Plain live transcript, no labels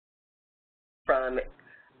from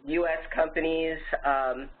U.S. companies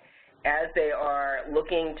as they are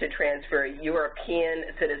looking to transfer European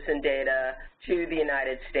citizen data to the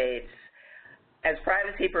United States. As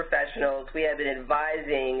privacy professionals, we have been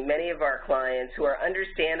advising many of our clients who are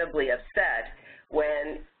understandably upset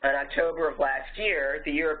when, in October of last year,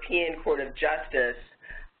 the European Court of Justice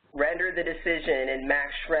rendered the decision in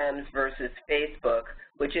Max Schrems versus Facebook,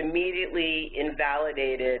 which immediately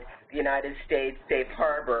invalidated the United States safe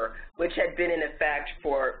harbor, which had been in effect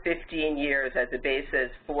for 15 years as a basis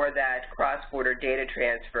for that cross-border data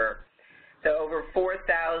transfer. So over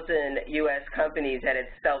 4,000 U.S. companies that had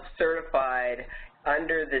self-certified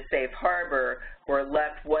under the safe harbor were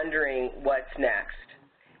left wondering what's next.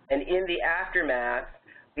 And in the aftermath,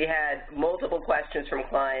 we had multiple questions from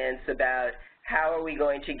clients about how are we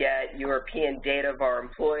going to get European data of our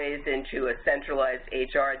employees into a centralized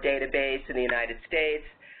HR database in the United States?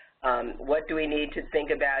 What do we need to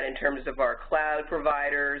think about in terms of our cloud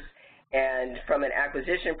providers? And from an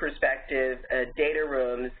acquisition perspective, data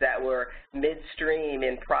rooms that were midstream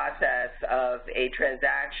in process of a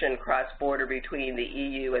transaction cross-border between the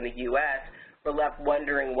EU and the U.S. were left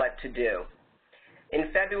wondering what to do.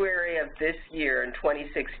 In February of this year, in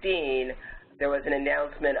 2016, there was an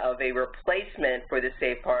announcement of a replacement for the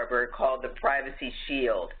safe harbor called the Privacy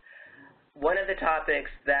Shield. One of the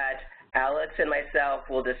topics that Alex and myself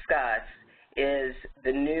will discuss is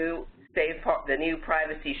the new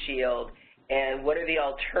Privacy Shield and what are the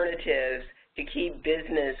alternatives to keep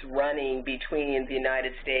business running between the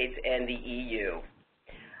United States and the EU.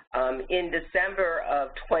 In December of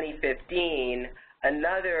 2015,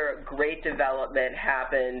 another great development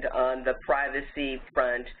happened on the privacy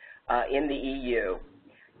front in the EU.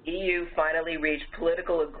 EU finally reached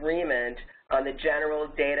political agreement on the General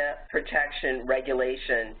Data Protection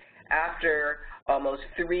Regulation after almost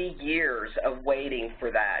 3 years of waiting for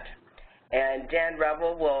that. And Dan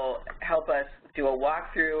Revel will help us do a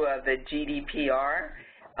walkthrough of the GDPR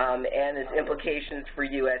and its implications for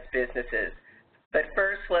U.S. businesses. But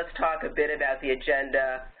first, let's talk a bit about the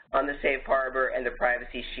agenda on the Safe Harbor and the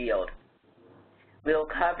Privacy Shield. We'll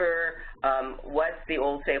cover what the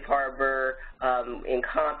old Safe Harbor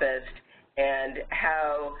encompassed and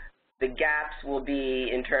how the gaps will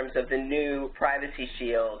be in terms of the new Privacy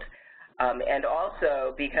Shield. And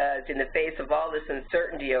also because in the face of all this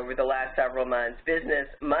uncertainty over the last several months, business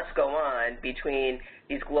must go on between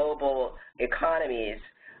these global economies.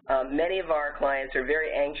 Many of our clients are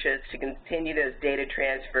very anxious to continue those data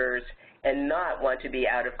transfers and not want to be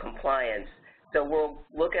out of compliance. So we'll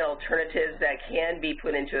look at alternatives that can be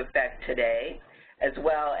put into effect today, as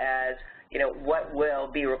well as what will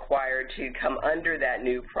be required to come under that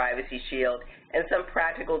new Privacy Shield and some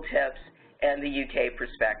practical tips and the UK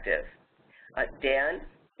perspective. Dan,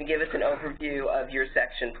 can you give us an overview of your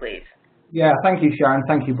section, please? Yeah, thank you, Sharon.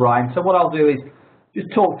 Thank you, Brian. So what I'll do is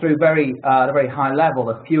just talk through at a very high level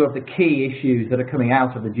a few of the key issues that are coming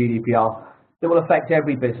out of the GDPR that will affect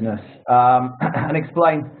every business and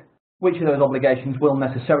explain which of those obligations will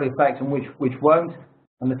necessarily affect and which won't,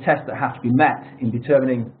 and the tests that have to be met in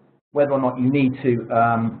determining whether or not you need to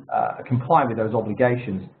comply with those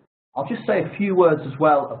obligations. I'll just say a few words as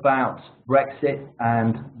well about Brexit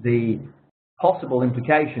and the possible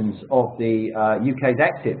implications of the UK's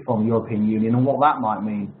exit from the European Union and what that might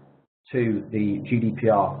mean to the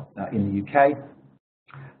GDPR in the UK.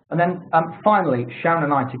 And then finally, Sharon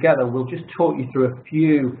and I together will just talk you through a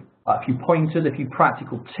few pointers, a few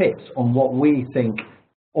practical tips on what we think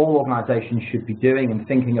all organisations should be doing and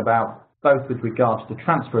thinking about, both with regards to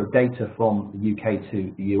transfer of data from the UK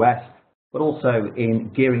to the US, but also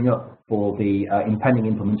in gearing up for the impending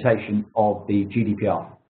implementation of the GDPR.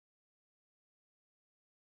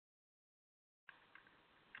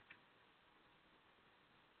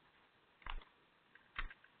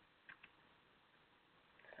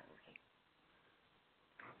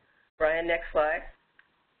 Brian, next slide.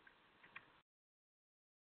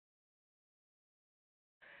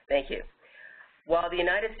 Thank you. While the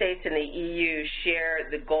United States and the EU share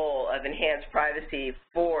the goal of enhanced privacy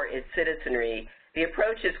for its citizenry, the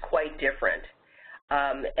approach is quite different.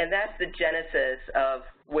 And that's the genesis of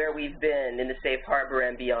where we've been in the Safe Harbor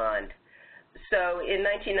and beyond. So in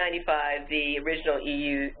 1995, the original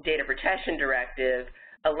EU Data Protection Directive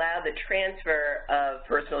allowed the transfer of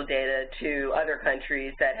personal data to other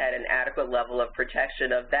countries that had an adequate level of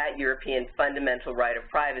protection of that European fundamental right of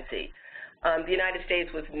privacy. The United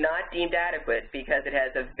States was not deemed adequate because it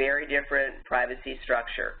has a very different privacy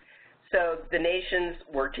structure. So the nations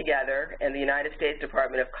worked together, and the United States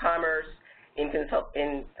Department of Commerce, in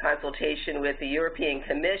consultation with the European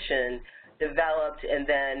Commission, developed and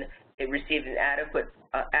then it received an adequate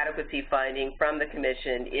adequacy finding from the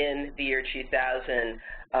Commission in the year 2000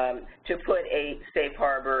 to put a safe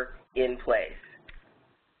harbor in place.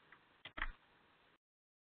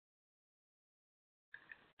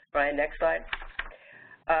 Brian, next slide.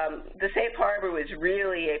 The safe harbor was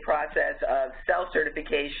really a process of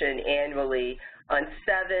self-certification annually on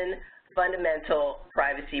 7 fundamental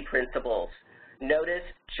privacy principles: notice,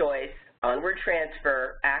 choice, onward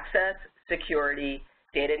transfer, access, security,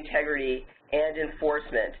 data integrity, and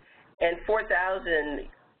enforcement. And 4,000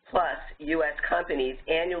 plus U.S. companies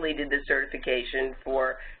annually did this certification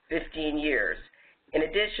for 15 years. In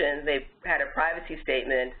addition, they've had a privacy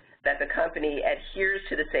statement that the company adheres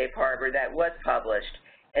to the safe harbor that was published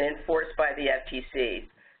and enforced by the FTC,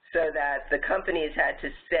 so that the companies had to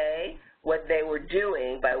say what they were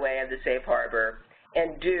doing by way of the safe harbor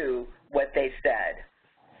and do what they said.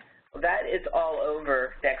 Well, that is all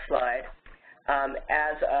over, next slide,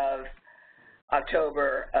 as of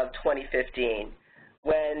October of 2015,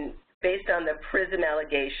 when, based on the PRISM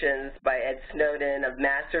allegations by Ed Snowden of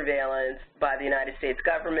mass surveillance by the United States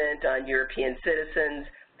government on European citizens,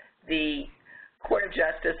 the Court of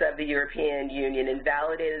Justice of the European Union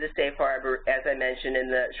invalidated the safe harbor, as I mentioned, in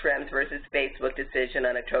the Schrems versus Facebook decision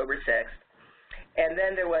on October 6th. And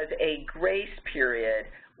then there was a grace period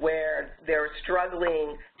where they were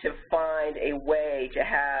struggling to find a way to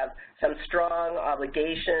have some strong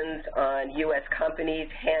obligations on U.S. companies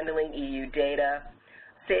handling EU data,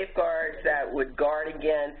 safeguards that would guard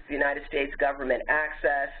against the United States government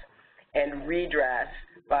access, and redress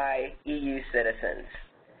by EU citizens.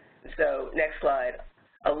 So, next slide.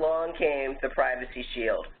 Along came the Privacy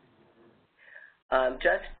Shield.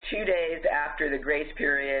 Just 2 days after the grace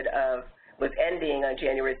period was ending on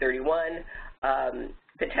January 31,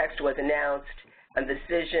 the text was announced, and the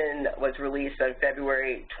decision was released on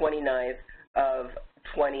February 29th of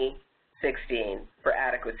 2016 for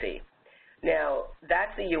adequacy. Now,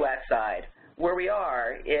 that's the U.S. side. Where we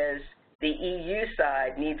are is the EU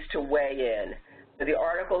side needs to weigh in. So the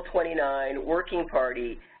Article 29 Working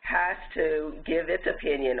Party has to give its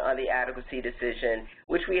opinion on the adequacy decision,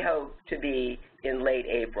 which we hope to be in late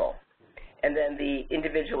April. And then the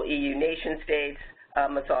individual EU nation states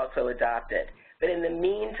must also adopt it. But in the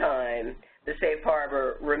meantime, the safe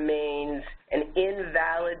harbor remains an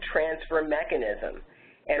invalid transfer mechanism,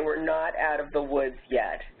 and we're not out of the woods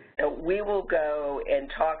yet. Now, we will go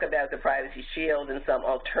and talk about the Privacy Shield and some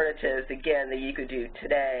alternatives, again, that you could do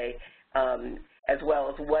today, as well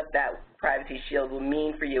as what that Privacy Shield will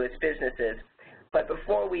mean for you as businesses. But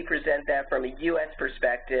before we present that from a U.S.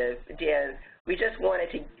 perspective, Dan, we just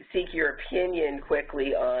wanted to seek your opinion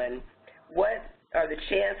quickly on what are the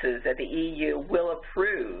chances that the EU will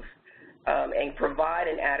approve and provide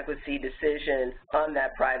an adequacy decision on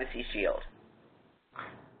that Privacy Shield?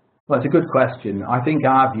 Well, it's a good question. I think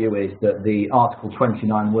our view is that the Article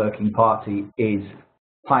 29 Working Party is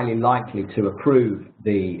highly likely to approve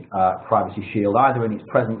the Privacy Shield, either in its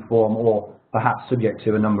present form or perhaps subject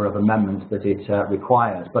to a number of amendments that it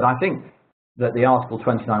requires. But I think that the Article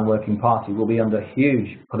 29 Working Party will be under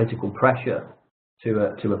huge political pressure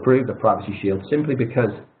to approve the Privacy Shield, simply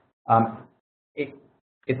because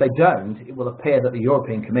if they don't, it will appear that the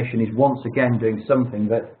European Commission is once again doing something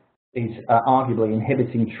that is arguably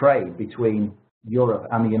inhibiting trade between Europe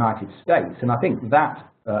and the United States. And I think that,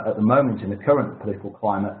 at the moment in the current political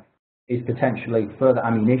climate, is potentially further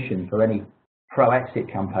ammunition for any pro-exit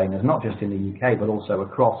campaigners, not just in the UK, but also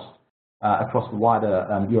across the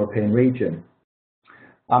wider European region.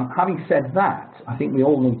 Having said that, I think we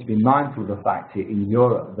all need to be mindful of the fact in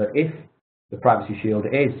Europe that if the Privacy Shield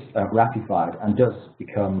is ratified and does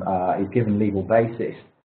become, is given legal basis,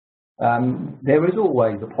 there is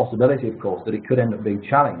always the possibility, of course, that it could end up being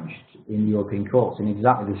challenged in European courts in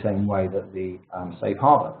exactly the same way that the safe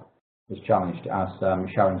harbour was challenged, as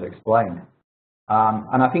Sharon's explained.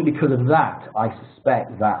 And I think because of that, I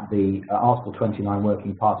suspect that the Article 29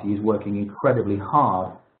 Working Party is working incredibly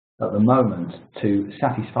hard at the moment to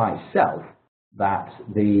satisfy itself that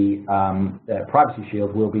the Privacy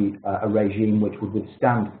Shield will be a regime which would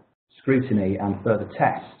withstand scrutiny and further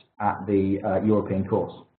test at the European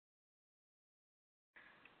courts.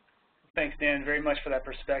 Thanks, Dan, very much for that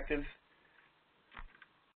perspective.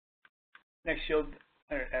 Next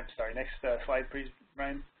slide, please,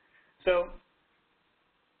 Brian. So,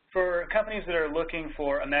 for companies that are looking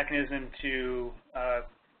for a mechanism to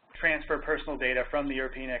transfer personal data from the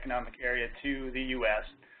European Economic Area to the U.S.,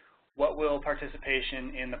 what will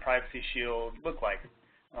participation in the Privacy Shield look like?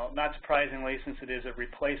 Well, not surprisingly, since it is a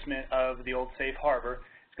replacement of the old safe harbor,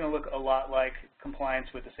 it's going to look a lot like compliance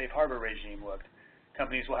with the safe harbor regime looked.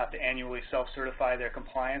 Companies will have to annually self-certify their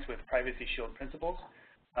compliance with Privacy Shield principles.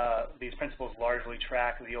 These principles largely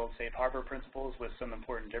track the old safe harbor principles with some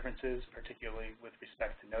important differences, particularly with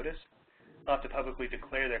respect to notice. They'll have to publicly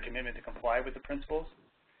declare their commitment to comply with the principles.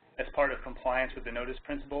 As part of compliance with the notice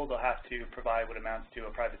principle, they'll have to provide what amounts to a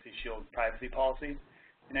Privacy Shield privacy policy.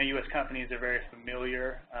 And now U.S. companies are very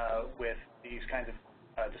familiar with these kinds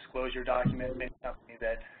of disclosure documents. Any company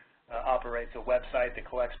that operates a website that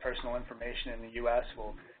collects personal information in the U.S.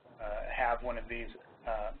 will have one of these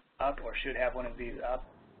up, or should have one of these up.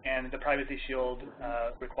 And the Privacy Shield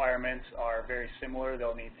requirements are very similar.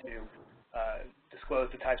 They'll need to disclose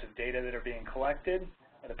the types of data that are being collected,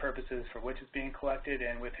 the purposes for which it's being collected,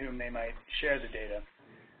 and with whom they might share the data.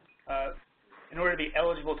 In order to be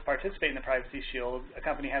eligible to participate in the Privacy Shield, a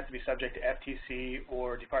company has to be subject to FTC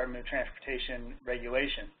or Department of Transportation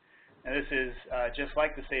regulation. Now, this is just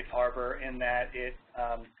like the safe harbor in that it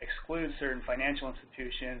excludes certain financial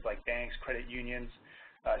institutions like banks, credit unions,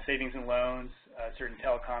 savings and loans, certain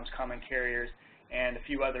telecoms, common carriers, and a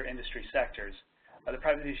few other industry sectors. The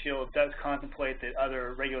Privacy Shield does contemplate that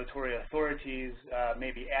other regulatory authorities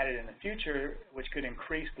may be added in the future, which could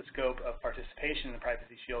increase the scope of participation in the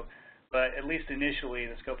Privacy Shield, but at least initially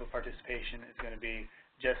the scope of participation is going to be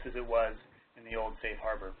just as it was in the old safe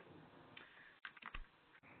harbor.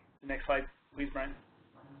 Next slide, please, Brian.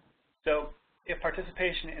 So if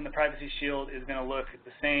participation in the Privacy Shield is going to look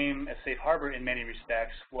the same as safe harbor in many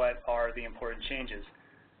respects, what are the important changes?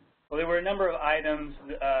 Well, there were a number of items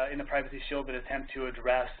in the Privacy Shield that attempt to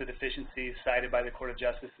address the deficiencies cited by the Court of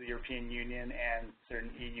Justice of the European Union and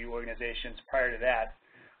certain EU organizations prior to that.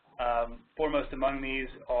 Foremost among these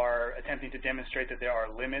are attempting to demonstrate that there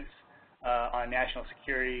are limits on national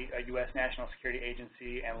security, U.S. national security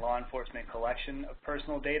agency and law enforcement collection of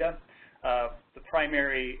personal data. The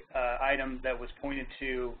primary item that was pointed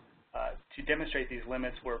to demonstrate these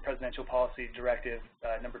limits were Presidential Policy Directive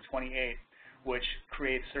number 28, which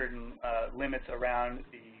creates certain limits around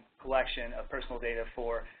the collection of personal data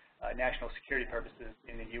for national security purposes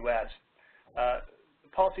in the U.S.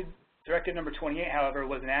 Policy Directive number 28, however,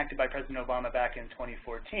 was enacted by President Obama back in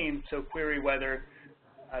 2014, so query whether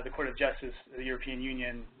the Court of Justice of the European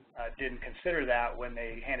Union didn't consider that when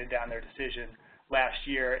they handed down their decision last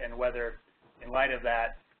year, and whether, in light of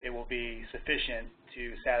that, it will be sufficient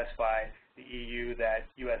to satisfy the EU that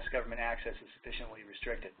U.S. government access is sufficiently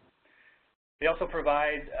restricted. They also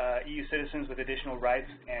provide EU citizens with additional rights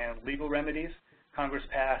and legal remedies. Congress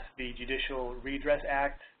passed the Judicial Redress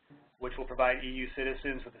Act, which will provide EU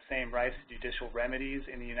citizens with the same rights to judicial remedies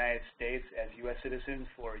in the United States as U.S. citizens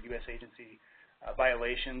for U.S. agency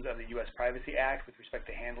violations of the U.S. Privacy Act with respect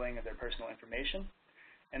to handling of their personal information.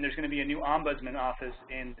 And there's going to be a new ombudsman office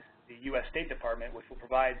in the U.S. State Department, which will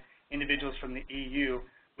provide individuals from the EU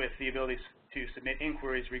with the ability to submit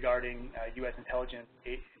inquiries regarding U.S. intelligence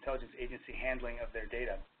agency handling of their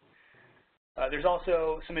data. There's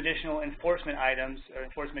also some additional enforcement items or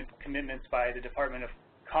enforcement commitments by the Department of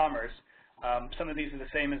Commerce. Some of these are the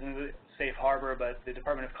same as in the safe harbor, but the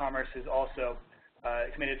Department of Commerce is also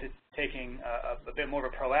committed to taking a bit more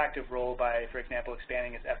of a proactive role by, for example,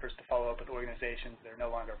 expanding its efforts to follow up with organizations that are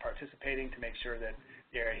no longer participating to make sure that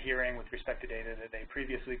they're adhering with respect to data that they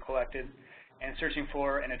previously collected, and searching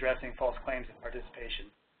for and addressing false claims of participation.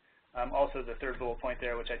 Also, the third bullet point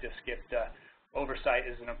there, which I just skipped, oversight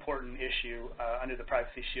is an important issue under the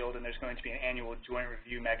Privacy Shield, and there's going to be an annual joint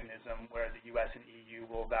review mechanism where the U.S. and EU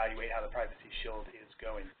will evaluate how the Privacy Shield is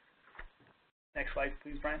going. Next slide,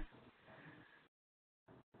 please, Brian.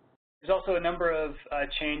 There's also a number of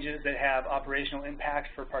changes that have operational impact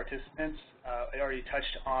for participants. I already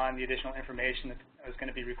touched on the additional information that is going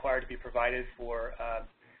to be required to be provided for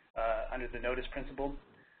under the notice principle.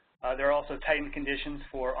 There are also tightened conditions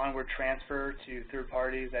for onward transfer to third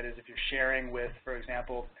parties. That is, if you're sharing with, for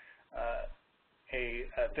example, a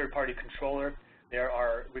third-party controller, there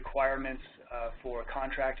are requirements for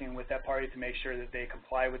contracting with that party to make sure that they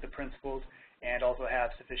comply with the principles and also have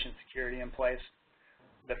sufficient security in place.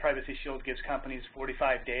 The Privacy Shield gives companies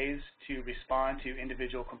 45 days to respond to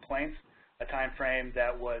individual complaints, a time frame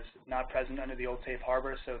that was not present under the old safe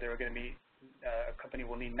harbor, so there are going to be a company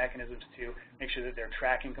will need mechanisms to make sure that they're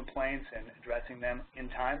tracking complaints and addressing them in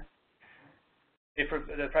time.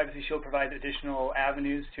 The Privacy Shield provides additional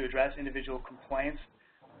avenues to address individual complaints.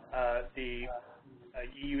 The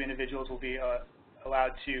EU individuals will be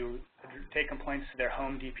allowed to take complaints to their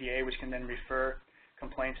home DPA, which can then refer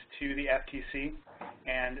complaints to the FTC.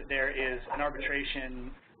 And there is an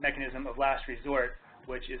arbitration mechanism of last resort,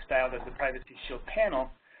 which is styled as the Privacy Shield panel,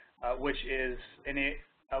 which is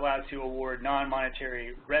allowed to award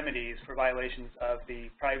non-monetary remedies for violations of the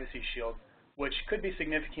Privacy Shield, which could be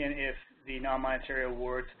significant if the non-monetary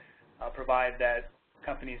awards provide that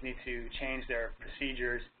companies need to change their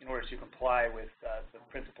procedures in order to comply with the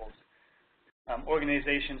principles.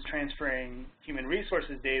 Organizations transferring human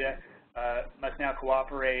resources data must now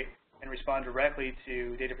cooperate and respond directly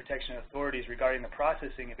to data protection authorities regarding the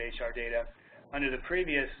processing of HR data. Under the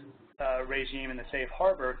previous regime in the safe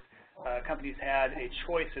harbor, companies had a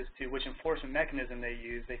choice as to which enforcement mechanism they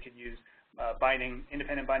use. They could use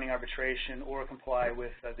independent binding arbitration or comply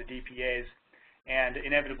with the DPAs, and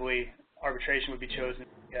inevitably arbitration would be chosen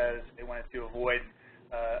because they wanted to avoid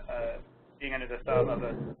being under the thumb of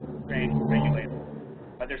a strange regulator.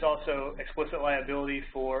 There's also explicit liability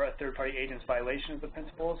for a third-party agent's violation of the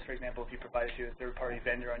principles. For example, if you provide it to a third-party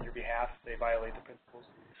vendor on your behalf, they violate the principles,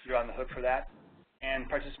 you're on the hook for that. And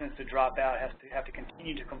participants that drop out have to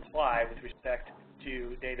continue to comply with respect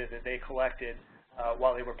to data that they collected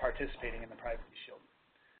while they were participating in the Privacy Shield.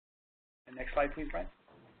 And next slide, please, Brian.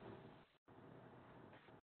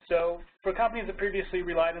 So for companies that previously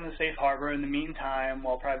relied on the safe harbor, in the meantime,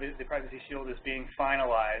 while the Privacy Shield is being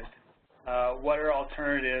finalized, what are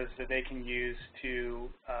alternatives that they can use to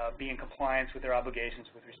be in compliance with their obligations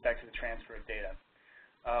with respect to the transfer of data?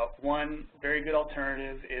 One very good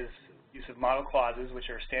alternative is use of model clauses, which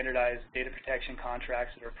are standardized data protection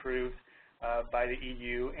contracts that are approved by the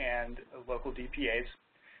EU and local DPAs.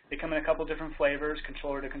 They come in a couple different flavors,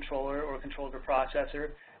 controller to controller or controller to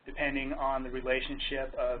processor, depending on the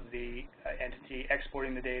relationship of the entity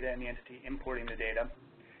exporting the data and the entity importing the data.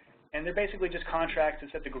 And they're basically just contracts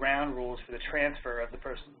that set the ground rules for the transfer of the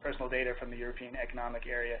personal data from the European Economic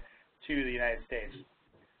Area to the United States.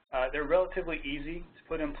 They're relatively easy to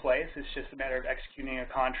put in place. It's just a matter of executing a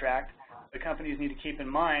contract. The companies need to keep in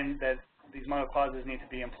mind that these model clauses need to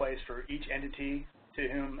be in place for each entity to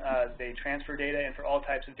whom they transfer data and for all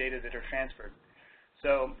types of data that are transferred.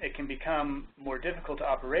 So it can become more difficult to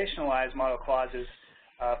operationalize model clauses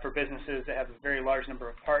for businesses that have a very large number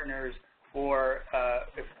of partners, or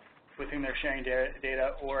with whom they're sharing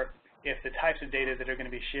data, or if the types of data that are going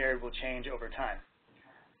to be shared will change over time.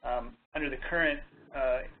 Under the current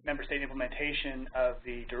member state implementation of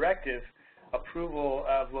the directive, approval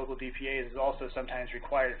of local DPAs is also sometimes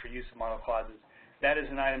required for use of model clauses. That is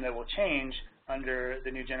an item that will change under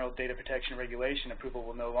the new General Data Protection Regulation. Approval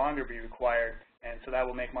will no longer be required, and so that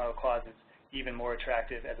will make model clauses even more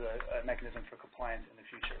attractive as a mechanism for compliance in the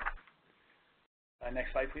future.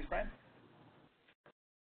 Next slide, please, Brian.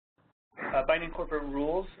 Binding corporate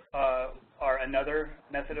rules are another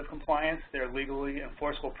method of compliance. They're legally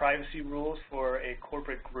enforceable privacy rules for a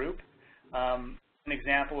corporate group. An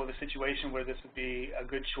example of a situation where this would be a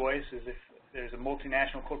good choice is if there's a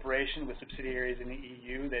multinational corporation with subsidiaries in the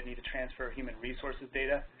EU that need to transfer human resources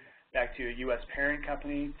data back to a U.S. parent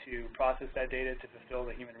company to process that data to fulfill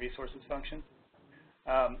the human resources function.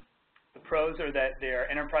 The pros are that they are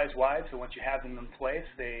enterprise-wide, so once you have them in place,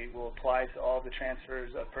 they will apply to all the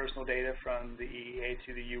transfers of personal data from the EEA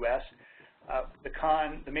to the U.S.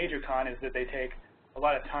 The major con is that they take a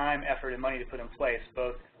lot of time, effort, and money to put in place,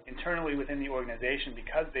 both internally within the organization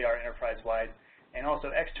because they are enterprise-wide, and also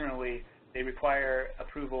externally, they require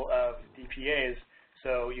approval of DPAs,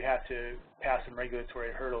 so you have to pass some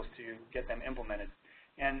regulatory hurdles to get them implemented.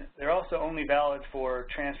 And they're also only valid for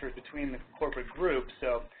transfers between the corporate groups,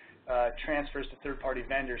 so transfers to third-party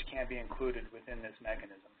vendors can't be included within this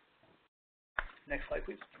mechanism. Next slide,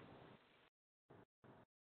 please.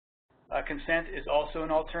 Consent is also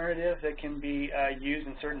an alternative that can be used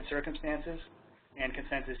in certain circumstances, and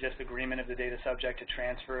consent is just agreement of the data subject to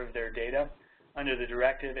transfer of their data. Under the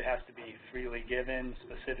directive, it has to be freely given,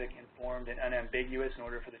 specific, informed, and unambiguous in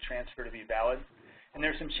order for the transfer to be valid. And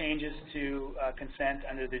there are some changes to consent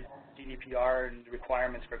under the GDPR and the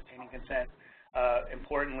requirements for obtaining consent.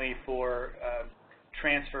 Importantly, for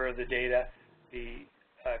transfer of the data, the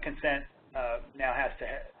consent now has to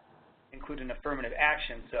include an affirmative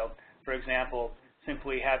action. So, for example,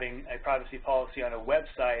 simply having a privacy policy on a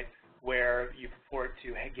website where you purport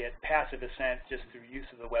to get passive assent just through use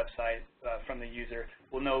of the website from the user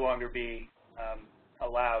will no longer be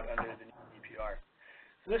allowed under the GDPR.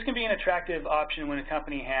 So this can be an attractive option when a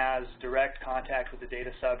company has direct contact with the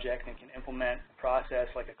data subject and can implement a process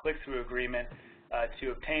like a click-through agreement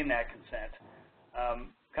to obtain that consent.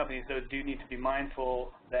 Companies, though, do need to be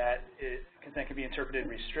mindful that consent can be interpreted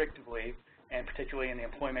restrictively, and particularly in the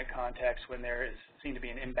employment context when there is seen to be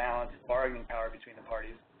an imbalance in bargaining power between the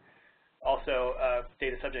parties. Also,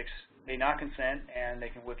 data subjects may not consent, and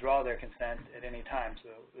they can withdraw their consent at any time.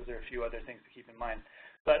 So those are a few other things to keep in mind.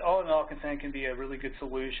 But all in all, consent can be a really good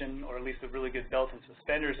solution, or at least a really good belt and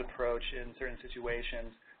suspenders approach in certain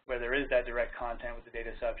situations where there is that direct content with the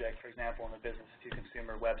data subject, for example, in the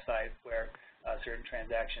business-to-consumer website where certain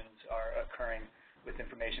transactions are occurring with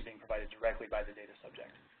information being provided directly by the data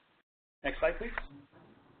subject. Next slide, please.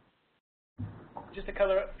 Just a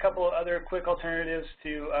couple of other quick alternatives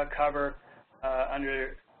to cover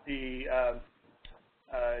under the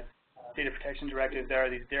Data Protection Directive. There are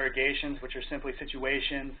these derogations, which are simply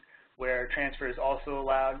situations where transfer is also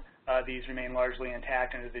allowed. These remain largely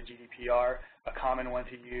intact under the GDPR. A common one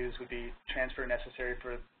to use would be transfer necessary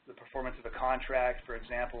for the performance of a contract. For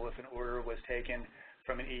example, if an order was taken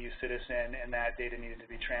from an EU citizen and that data needed to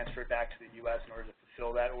be transferred back to the U.S. in order to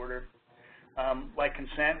fulfill that order. Like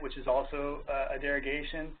consent, which is also a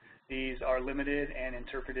derogation, these are limited and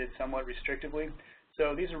interpreted somewhat restrictively.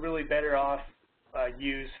 So these are really better off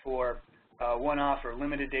used for one-off or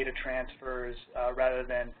limited data transfers rather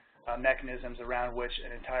than mechanisms around which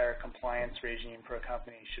an entire compliance regime for a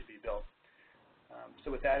company should be built.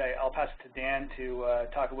 So with that, I'll pass it to Dan to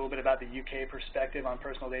talk a little bit about the UK perspective on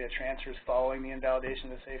personal data transfers following the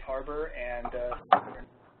invalidation of the safe harbor and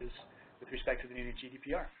with respect to the new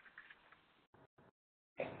GDPR.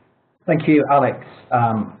 Thank you, Alex,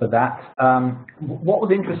 for that. What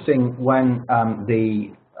was interesting when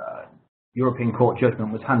the European Court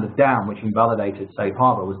judgment was handed down, which invalidated safe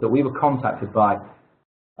harbor, was that we were contacted by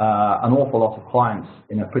an awful lot of clients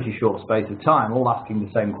in a pretty short space of time, all asking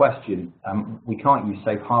the same question. We can't use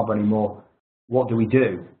safe harbor anymore. What do we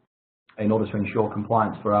do in order to ensure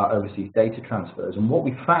compliance for our overseas data transfers? And what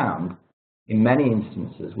we found in many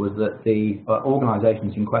instances was that the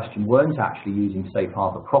organizations in question weren't actually using safe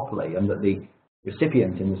harbor properly, and that the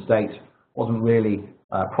recipient in the States wasn't really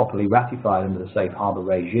properly ratified under the safe harbor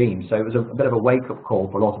regime. So it was a bit of a wake-up call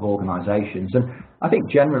for a lot of organizations, and I think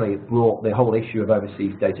generally it brought the whole issue of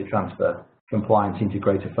overseas data transfer compliance into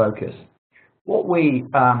greater focus. What we,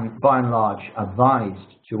 by and large,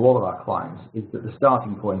 advised to all of our clients is that the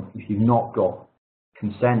starting point, if you've not got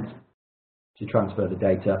consent to transfer the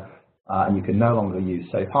data, and you can no longer use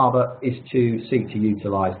safe harbor, is to seek to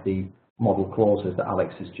utilize the model clauses that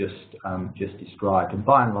Alex has just described. And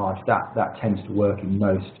by and large, that tends to work in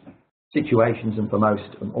most situations and for most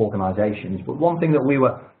organizations. But one thing that we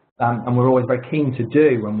were, and we're always very keen to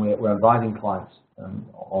do when we're advising clients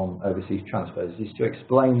on overseas transfers, is to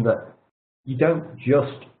explain that you don't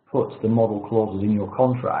just put the model clauses in your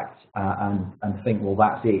contract and think, well,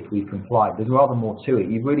 that's it, we've complied. There's rather more to it.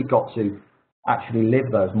 You've really got to actually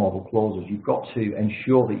live those model clauses. You've got to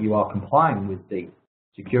ensure that you are complying with the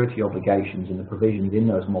security obligations and the provisions in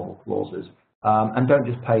those model clauses, and don't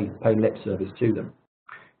just pay lip service to them.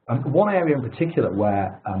 One area in particular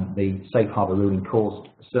where the safe harbor ruling caused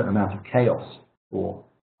a certain amount of chaos for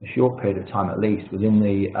a short period of time at least was in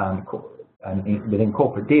the within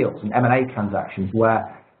corporate deals and M&A transactions,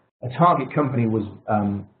 where a target company was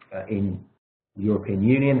in the European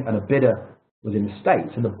Union and a bidder was in the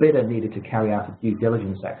States, and the bidder needed to carry out a due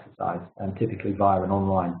diligence exercise, and typically via an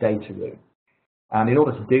online data room. And in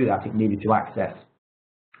order to do that, it needed to access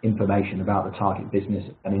information about the target business,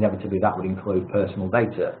 and inevitably that would include personal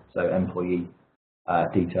data, so employee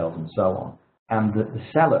details and so on. And the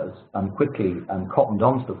sellers quickly cottoned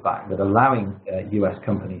on to the fact that allowing US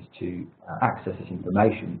companies to access this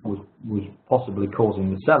information was possibly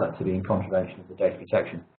causing the seller to be in contravention of the data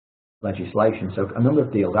protection legislation. So a number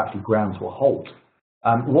of deals actually ground to a halt.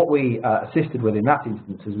 What we assisted with in that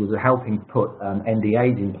instance was helping put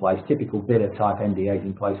NDAs in place, typical bidder-type NDAs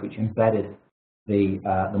in place, which embedded the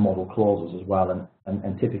model clauses as well,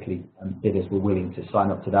 and typically bidders were willing to sign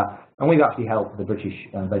up to that. And we've actually helped the British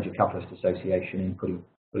Venture Capitalist Association in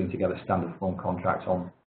putting together standard form contracts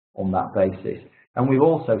on that basis. And we've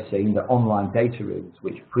also seen that online data rooms,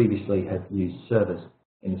 which previously had used servers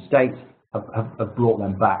in the States, have brought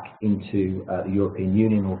them back into the European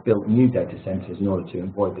Union, or built new data centers in order to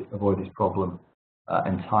avoid this problem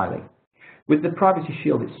entirely. With the Privacy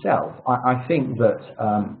Shield itself, I think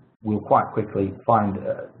that we'll quite quickly find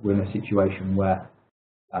we're in a situation where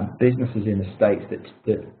businesses in the States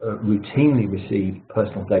that routinely receive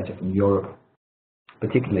personal data from Europe,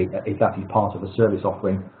 particularly if that is part of a service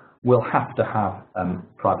offering, will have to have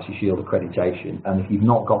Privacy Shield accreditation. And if you've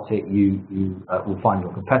not got it, you will find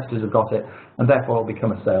your competitors have got it, and therefore it will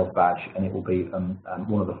become a sales badge, and it will be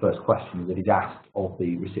one of the first questions that is asked of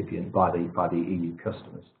the recipient by the EU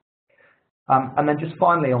customers. And then just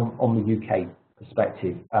finally on the UK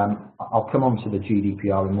perspective, I'll come on to the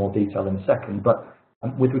GDPR in more detail in a second, but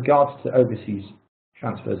with regards to overseas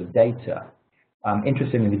transfers of data,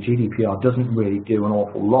 interestingly, the GDPR doesn't really do an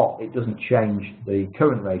awful lot. It doesn't change the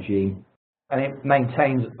current regime, and it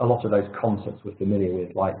maintains a lot of those concepts we're familiar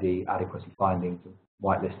with, like the adequacy findings of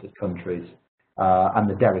whitelisted countries and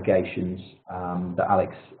the derogations that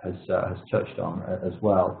Alex has touched on as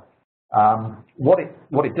well. What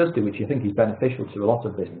it does do, which I think is beneficial to a lot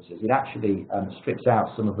of businesses, it actually strips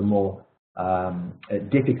out some of the more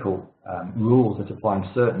difficult rules that apply in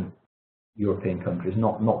certain European countries,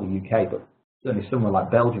 not the UK, but certainly somewhere like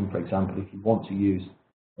Belgium, for example. If you want to use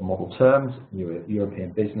the model terms, you're a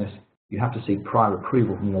European business, you have to seek prior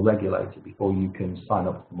approval from your regulator before you can sign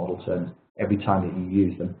up to the model terms every time that you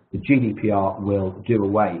use them. The GDPR will do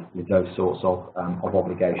away with those sorts of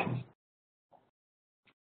obligations.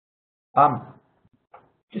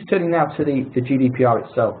 Just turning now to the GDPR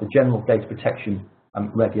itself, the General Data Protection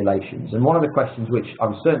Regulations. And one of the questions which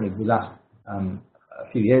I certainly was asked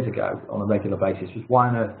a few years ago on a regular basis was, why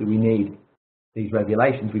on earth do we need these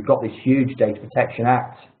regulations? We've got this huge Data Protection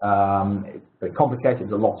Act. It's very complicated,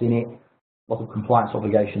 there's a lot in it, a lot of compliance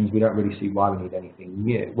obligations. We don't really see why we need anything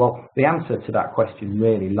new. Well, the answer to that question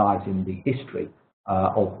really lies in the history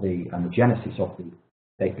and the genesis of the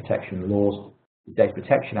data protection laws. The Data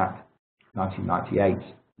Protection Act 1998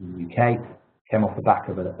 in the UK came off the back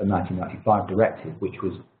of a 1995 directive, which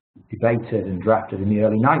was debated and drafted in the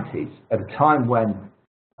early 90s at a time when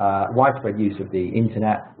widespread use of the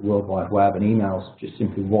internet, the World Wide Web and emails just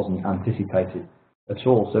simply wasn't anticipated at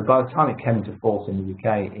all. So by the time it came into force in the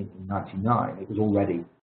UK in 1999, it was already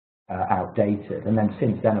outdated. And then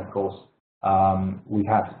since then, of course, we've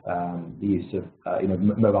had the use of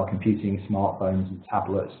mobile computing, smartphones and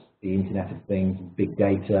tablets, the Internet of Things, and big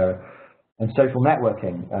data, and social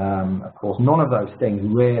networking. Of course, none of those things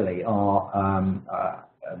really are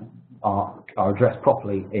addressed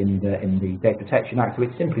properly in the Data Protection Act, so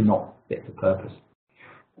it's simply not fit for purpose.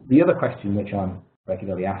 The other question which I'm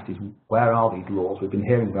regularly asked is, where are these laws? We've been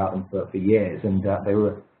hearing about them for years, and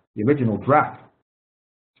the original draft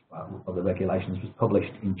of the regulations was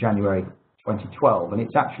published in January 2012, and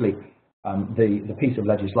it's actually the piece of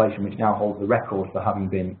legislation which now holds the record for having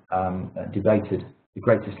been debated the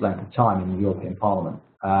greatest length of time in the European Parliament.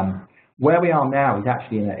 Where we are now is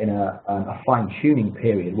actually in a fine-tuning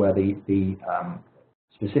period where the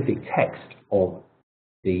specific text of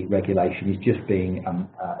the regulation is just being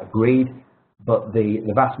agreed, but the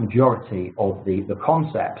vast majority of the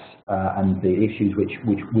concepts and the issues which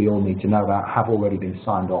we all need to know about have already been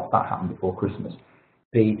signed off. That happened before Christmas.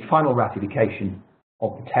 The final ratification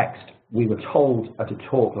of the text, we were told at a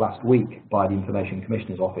talk last week by the Information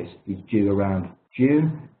Commissioner's Office, is due around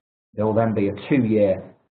June. There will then be a 2-year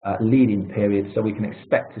lead-in period, so we can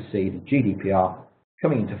expect to see the GDPR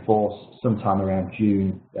coming into force sometime around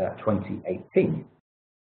June 2018.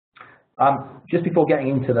 Just before getting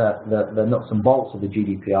into the nuts and bolts of the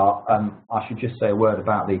GDPR, I should just say a word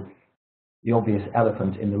about the obvious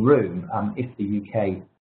elephant in the room. If the UK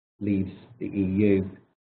leaves the EU,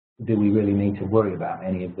 do we really need to worry about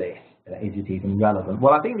any of this? Is it even relevant?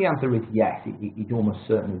 Well, I think the answer is yes, it almost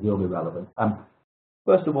certainly will be relevant.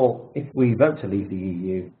 First of all, if we vote to leave the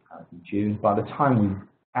EU in June, by the time we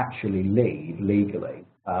actually leave legally,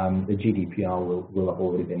 the GDPR will have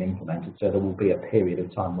already been implemented, so there will be a period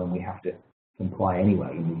of time when we have to comply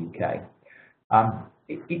anyway in the UK.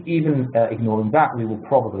 Even ignoring that, we will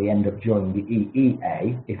probably end up joining the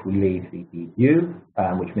EEA if we leave the EU,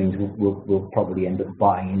 which means we'll probably end up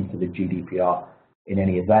buying into the GDPR in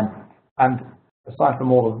any event. And aside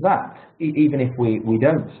from all of that, even if we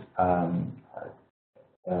don't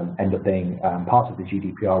end up being part of the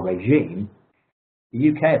GDPR regime, the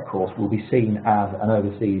UK, of course, will be seen as an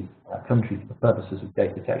overseas country for the purposes of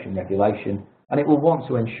data protection regulation, and it will want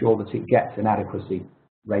to ensure that it gets an adequacy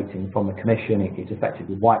rating from the Commission. It is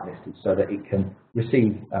effectively whitelisted so that it can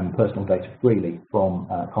receive personal data freely from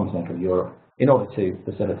continental Europe in order to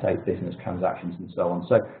facilitate business transactions and so on.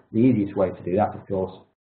 So the easiest way to do that, of course,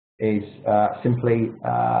 is simply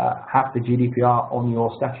have the GDPR on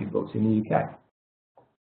your statute books in the UK.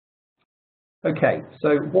 Okay,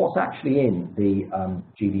 so what's actually in the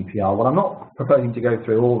GDPR? Well, I'm not proposing to go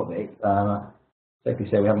through all of it. Safely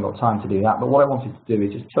say we haven't got time to do that, but what I wanted to do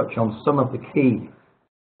is just touch on some of the key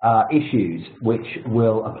issues which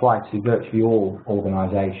will apply to virtually all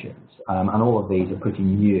organisations, and all of these are pretty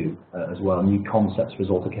new as well, new concepts for us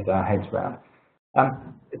all to get our heads around.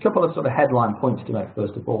 A couple of sort of headline points to make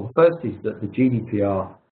first of all. The first is that the GDPR,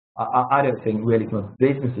 I don't think really from a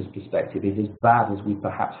business's perspective is as bad as we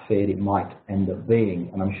perhaps feared it might end up being,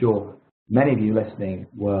 and I'm sure many of you listening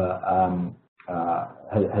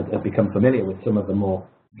had become familiar with some of the more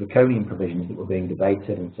draconian provisions that were being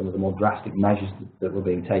debated and some of the more drastic measures that were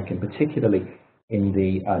being taken, particularly in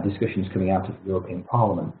the discussions coming out of the European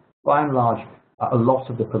Parliament. By and large, a lot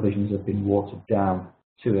of the provisions have been watered down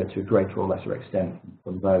to a greater or lesser extent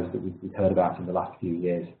from those that we've heard about in the last few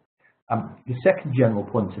years. The second general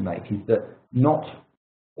point to make is that not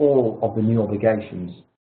all of the new obligations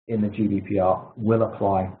in the GDPR will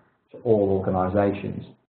apply to all organisations.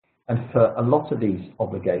 And for a lot of these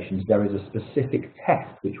obligations, there is a specific test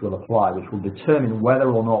which will apply, which will determine whether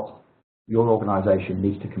or not your organisation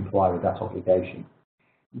needs to comply with that obligation.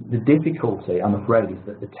 The difficulty, I'm afraid, is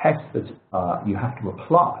that the tests that you have to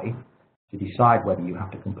apply to decide whether you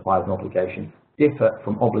have to comply with an obligation differ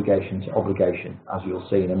from obligation to obligation, as you'll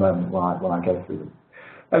see in a moment when I go through them.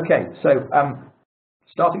 Okay, so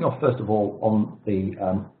starting off first of all on the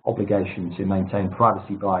obligation to maintain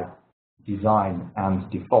privacy by design and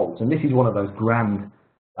default, and this is one of those grand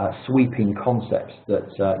sweeping concepts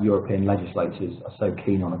that European legislators are so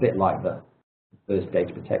keen on, a bit like the first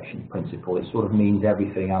data protection principle. It sort of means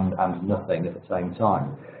everything and nothing at the same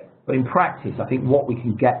time. But in practice, I think what we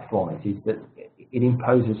can get from it is that it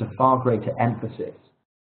imposes a far greater emphasis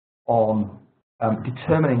on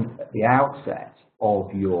determining at the outset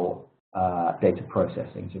of your data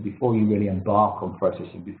processing. So before you really embark on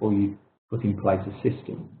processing, before you put in place a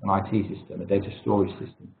system, an IT system, a data storage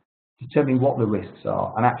system, determining what the risks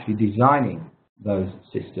are and actually designing those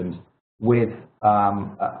systems with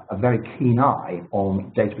a very keen eye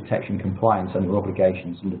on data protection compliance and your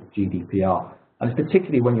obligations under the GDPR. And it's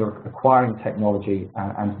particularly when you're acquiring technology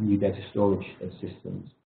and new data storage systems.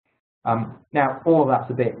 Now, all of that's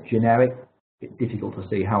a bit generic. It's difficult to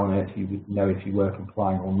see how on earth you would know if you were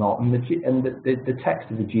complying or not. And the text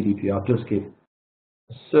of the GDPR does give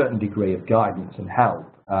a certain degree of guidance and help.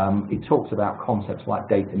 It talks about concepts like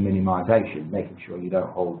data minimization, making sure you don't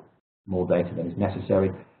hold more data than is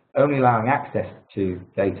necessary, only allowing access to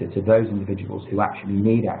data to those individuals who actually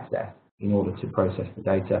need access in order to process the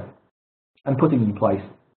data, and putting in place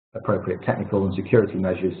appropriate technical and security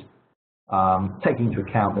measures, taking into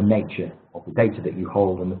account the nature of the data that you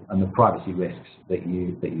hold and the privacy risks that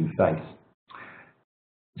you face.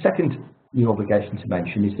 The second new obligation to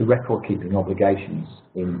mention is the record-keeping obligations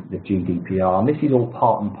in the GDPR, and this is all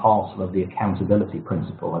part and parcel of the accountability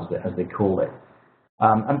principle, as they call it.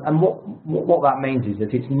 And what that means is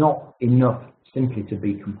that it's not enough simply to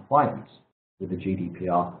be compliant with the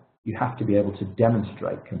GDPR. You have to be able to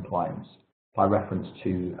demonstrate compliance by reference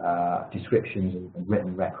to descriptions and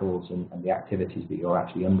written records and the activities that you're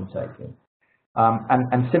actually undertaking.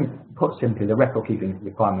 Put simply, the record-keeping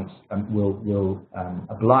requirements will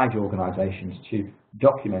oblige organisations to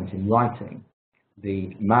document in writing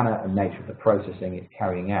the manner and nature of the processing it's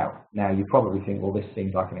carrying out. Now, you probably think, well, this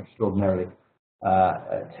seems like an extraordinarily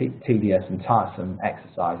tedious and tiresome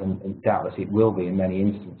exercise, and doubtless it will be in many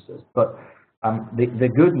instances. But the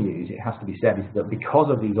good news, it has to be said, is that because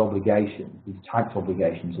of these obligations, these types of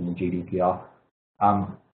obligations in the GDPR,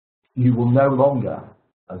 you will no longer,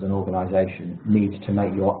 as an organisation, need to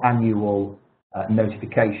make your annual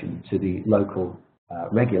notification to the local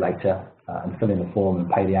regulator and fill in the form and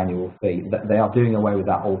pay the annual fee. They are doing away with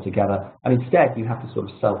that altogether, and instead you have to sort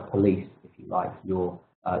of self-police, if you like, your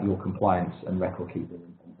compliance and record keeping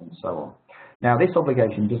and so on. Now, this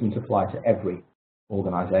obligation doesn't apply to every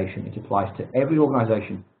organisation. It applies to every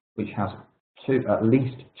organisation which has at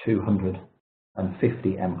least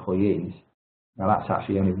 250 employees. Now, that's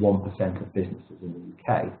actually only 1% of businesses in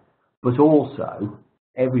the UK, but also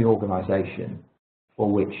every organisation for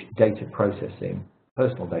which data processing,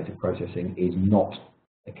 personal data processing, is not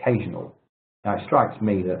occasional. Now, it strikes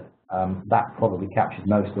me that that probably captures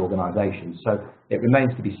most organisations, so it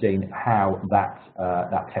remains to be seen how that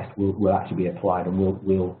test will actually be applied, and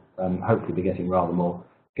we'll hopefully be getting rather more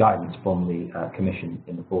guidance from the Commission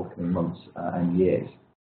in the forthcoming months and years.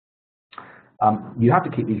 You have to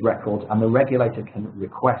keep these records, and the regulator can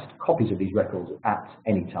request copies of these records at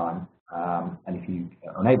any time, and if you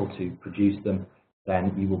are unable to produce them,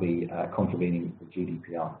 then you will be contravening the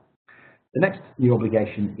GDPR. The next new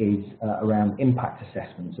obligation is around impact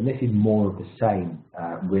assessments, and this is more of the same,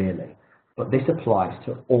 really. But this applies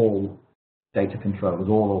to all data controllers,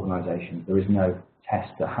 all organisations. There is no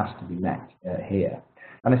test that has to be met here.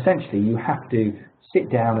 And essentially, you have to sit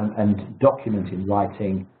down and document in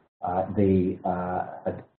writing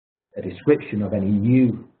a description of any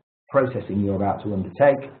new processing you're about to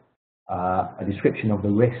undertake, a description of the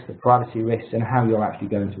risks, the privacy risks, and how you're actually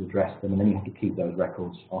going to address them, and then you have to keep those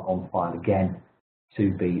records on file again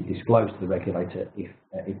to be disclosed to the regulator if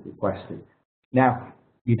requested. Now,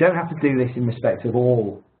 you don't have to do this in respect of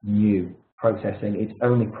all new processing. It's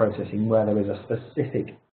only processing where there is a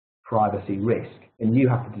specific privacy risk, and you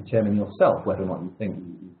have to determine yourself whether or not you think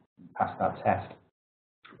you passed that test.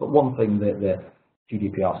 But one thing that the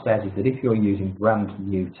GDPR says is that if you're using brand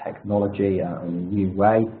new technology in a new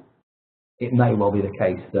way, it may well be the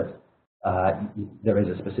case that there is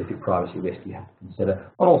a specific privacy risk you have to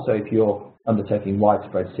consider. And also, if you're undertaking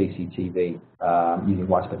widespread CCTV, using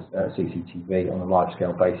widespread CCTV on a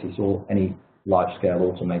large-scale basis, or any large-scale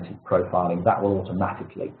automated profiling, that will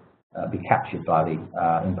automatically be captured by the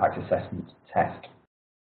impact assessment test.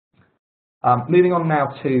 Moving on now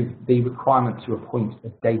to the requirement to appoint a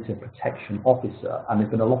data protection officer, and there's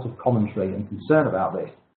been a lot of commentary and concern about this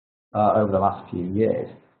over the last few years.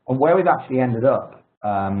 And where we've actually ended up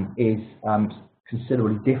is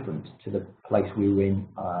considerably different to the place we were in,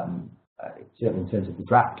 certainly in terms of the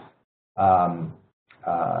draft,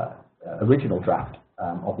 original draft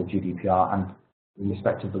of the GDPR, and in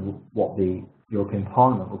respect of what the European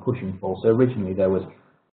Parliament were pushing for. So originally there was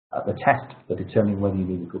the test for determining whether you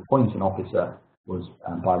needed to appoint an officer was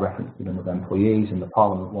by reference to the number of employees, and the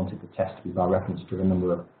Parliament wanted the test to be by reference to the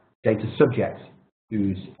number of data subjects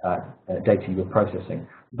whose data you were processing.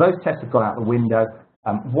 Those tests have gone out the window.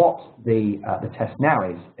 What the test now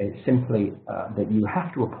is simply that you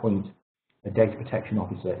have to appoint a data protection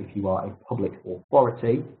officer if you are a public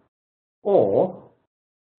authority, or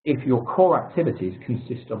if your core activities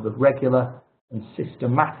consist of the regular and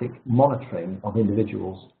systematic monitoring of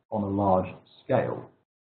individuals on a large scale.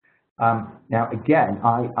 Now, again,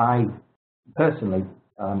 I personally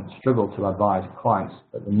struggle to advise clients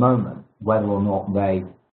at the moment whether or not they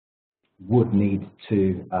would need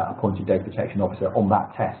to appoint a data protection officer on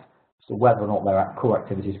that test. So whether or not their core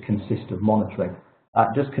activities consist of monitoring.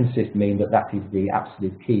 Does consist mean that that is the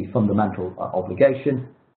absolute key fundamental obligation,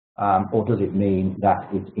 or does it mean that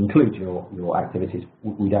it includes your activities?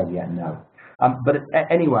 We don't yet know. But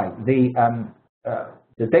anyway, the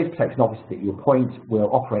data protection officer that you appoint will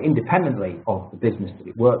operate independently of the business that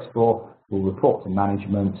it works for, will report to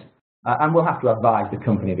management, and will have to advise the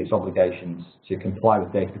company of its obligations to comply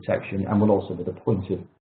with data protection, and will also be the point of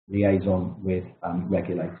liaison with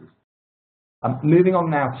regulators. Moving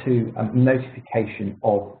on now to notification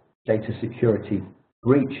of data security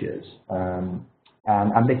breaches,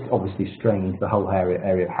 and this obviously straying into the whole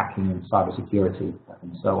area of hacking and cybersecurity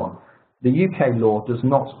and so on. The UK law does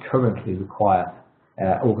not currently require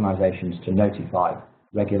organisations to notify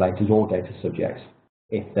regulators or data subjects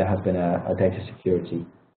if there has been a data security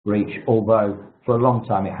breach, although for a long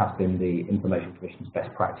time it has been the Information Commission's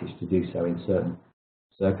best practice to do so in certain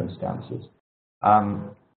circumstances.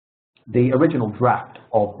 The original draft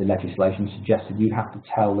of the legislation suggested you have to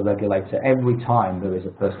tell the regulator every time there is a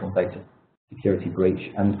personal data security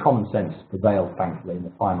breach, and common sense prevailed, thankfully, in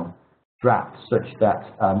the final draft, such that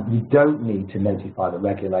you don't need to notify the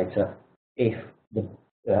regulator if the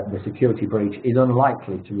security breach is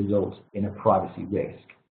unlikely to result in a privacy risk.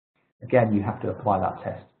 Again, you have to apply that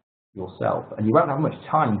test yourself, and you won't have much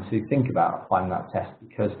time to think about applying that test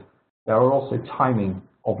because there are also timing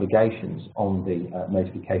obligations on the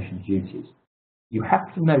notification duties. You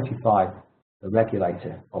have to notify the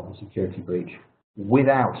regulator of the security breach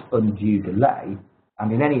without undue delay,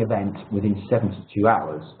 and in any event within 72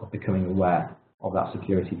 hours of becoming aware of that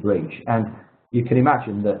security breach. And you can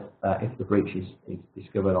imagine that if the breach is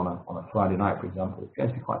discovered on a Friday night, for example, it's going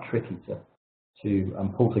to be quite tricky to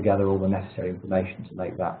pull together all the necessary information to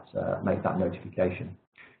make that notification.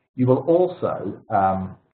 You will also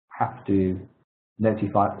have to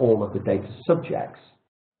notify all of the data subjects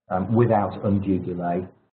without undue delay,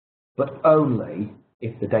 but only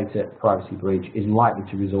if the data privacy breach is likely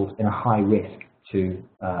to result in a high risk to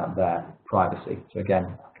their privacy. So again,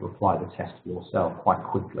 you have to apply the test yourself quite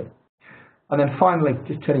quickly. And then finally,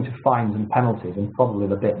 just turning to fines and penalties, and probably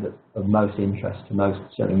the bit that's of most interest to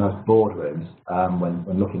certainly most boardrooms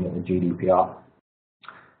when looking at the GDPR.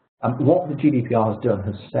 What the GDPR has done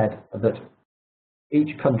has said that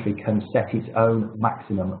each country can set its own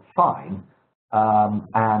maximum fine,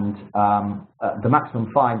 and the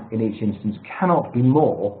maximum fine in each instance cannot be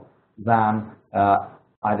more than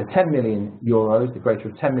either 10 million euros, the greater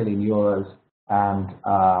of 10 million euros, and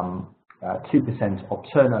 2% of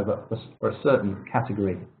turnover for a certain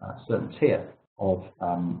category, a certain tier of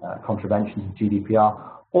contraventions of GDPR,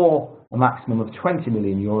 or a maximum of 20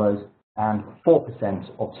 million euros and 4%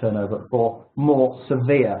 of turnover for more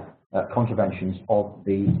severe contraventions of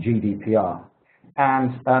the GDPR.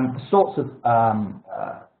 And the sorts of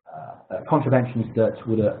contraventions that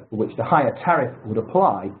for which the higher tariff would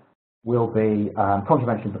apply will be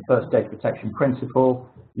contravention of the first data protection principle,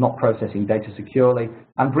 not processing data securely,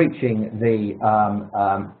 and breaching the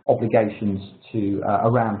obligations to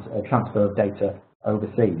around transfer of data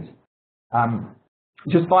overseas.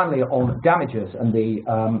 Just finally, on damages and the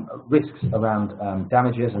risks around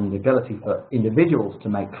damages and the ability for individuals to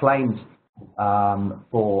make claims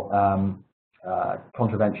for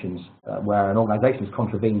contraventions where an organisation has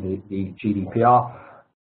contravened the GDPR.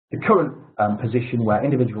 The current position where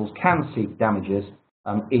individuals can seek damages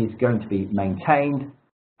is going to be maintained,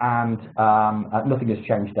 and nothing has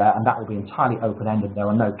changed there, and that will be entirely open-ended. There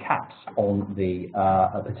are no caps on the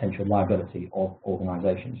potential liability of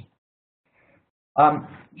organisations.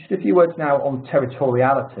 Just a few words now on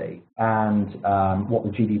territoriality and what the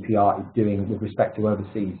GDPR is doing with respect to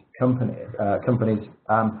overseas companies.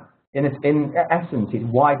 In essence, it's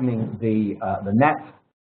widening the net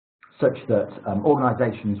such that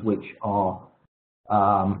organisations which are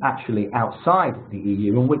actually outside the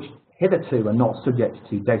EU and which hitherto are not subject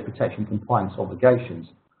to data protection compliance obligations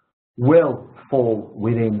will fall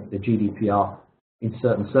within the GDPR in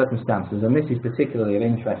certain circumstances, and this is particularly of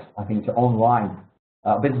interest, I think, to online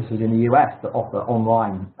businesses in the US that offer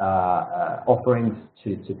online offerings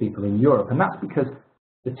to people in Europe, and that's because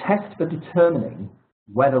the test for determining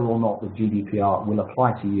whether or not the GDPR will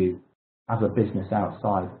apply to you as a business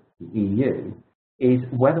outside the EU is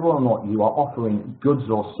whether or not you are offering goods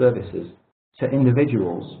or services to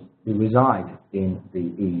individuals who reside in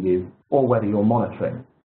the EU, or whether you're monitoring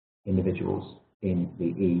individuals in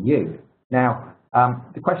the EU. Now,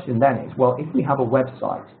 the question then is, well, if we have a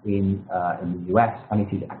website in the US and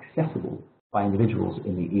it is accessible by individuals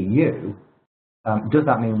in the EU, does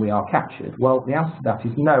that mean we are captured? Well, the answer to that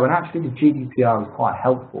is no, and actually the GDPR is quite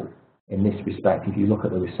helpful in this respect if you look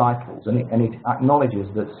at the recitals, and it acknowledges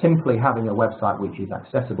that simply having a website which is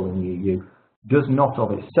accessible in the EU does not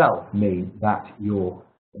of itself mean that your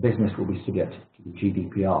business will be subject to the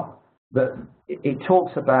GDPR. But it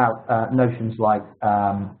talks about notions like,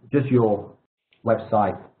 does your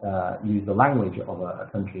website use the language of a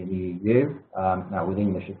country in the EU? Now, with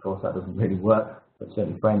English, of course, that doesn't really work, but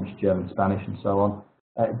certainly French, German, Spanish, and so on.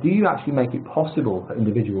 Do you actually make it possible for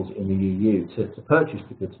individuals in the EU to purchase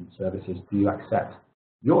the goods and services? Do you accept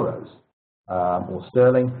euros or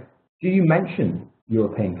sterling? Do you mention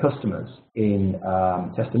European customers in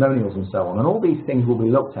testimonials and so on? And all these things will be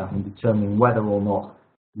looked at in determining whether or not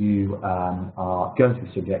you are going to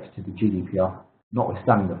be subject to the GDPR,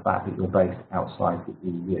 notwithstanding the fact that you're based outside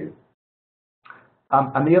the EU.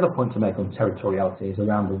 And the other point to make on territoriality is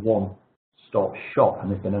around the one-stop shop,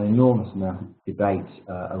 and there's been an enormous amount of debate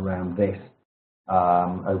around this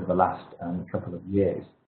over the last couple of years.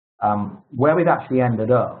 Where we've actually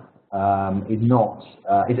ended up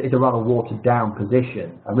is a rather watered-down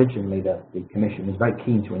position. Originally, the Commission was very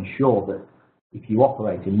keen to ensure that if you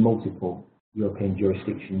operate in multiple European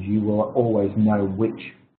jurisdictions, you will always know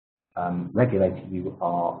which regulator you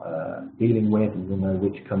are dealing with, and you'll know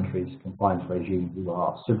which country's compliance regime you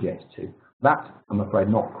are subject to. That's, I'm afraid,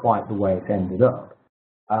 not quite the way it ended up.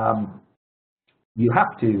 You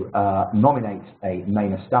have to nominate a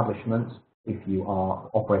main establishment if you are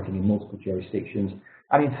operating in multiple jurisdictions,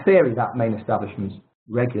 and in theory that main establishment's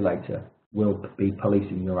regulator will be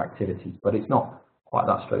policing your activities, but it's not quite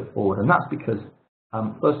that straightforward, and that's because,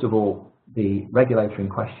 first of all, the regulator in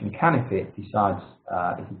question can, if it decides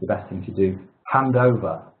it is the best thing to do, hand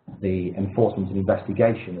over the enforcement and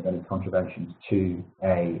investigation of any contraventions to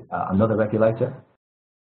another regulator.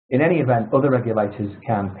 In any event, other regulators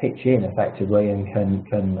can pitch in effectively and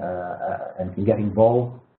can get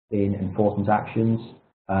involved in enforcement actions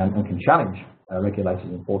and can challenge regulators'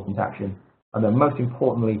 enforcement action. And then, most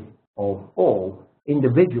importantly of all,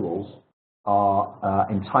 individuals are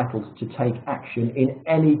entitled to take action in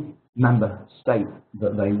any member state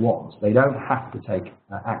that they want. They don't have to take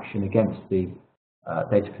action against the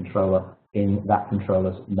data controller in that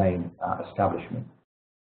controller's main establishment.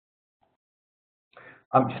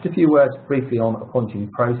 Just a few words briefly on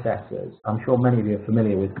appointing processors. I'm sure many of you are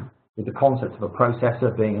familiar with the concept of a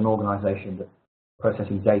processor being an organisation that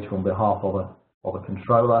processing data on behalf of a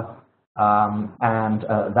controller, and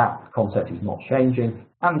that concept is not changing.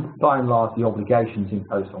 And by and large, the obligations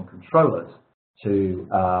imposed on controllers to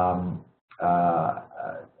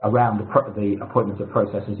around the appointment of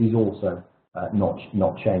processors is also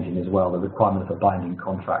not changing as well. The requirement for binding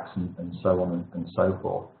contracts and so on and so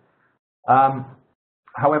forth.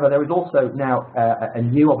 However, there is also now a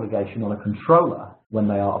new obligation on a controller when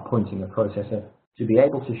they are appointing a processor to be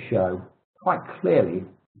able to show quite clearly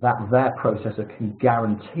that their processor can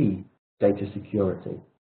guarantee data security.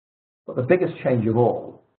 But the biggest change of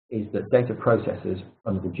all is that data processors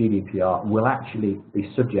under the GDPR will actually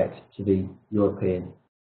be subject to the European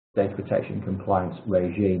data protection compliance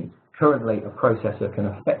regime. Currently, a processor can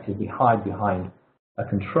effectively hide behind a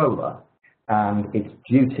controller, and its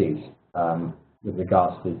duties with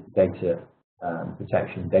regards to data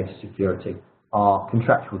protection, data security, are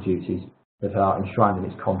contractual duties that are enshrined in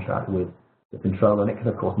its contract with the controller, and it can,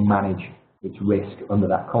 of course, manage its risk under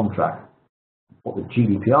that contract. What the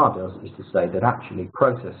GDPR does is to say that actually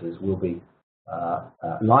processors will be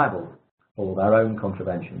liable for their own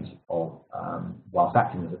contraventions of whilst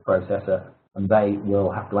acting as a processor, and they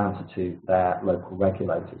will have to answer to their local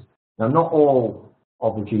regulators. Now, not all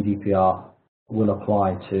of the GDPR will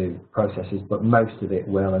apply to processors, but most of it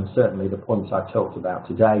will, and certainly the points I've talked about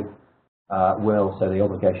today will. So the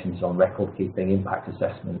obligations on record keeping, impact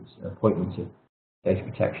assessments, appointments of data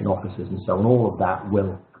protection officers, and so on, all of that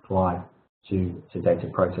will apply to data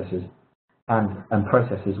processors. And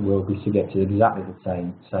processors will be subject to exactly the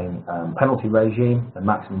same penalty regime and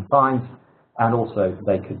maximum fines, and also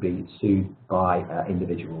they could be sued by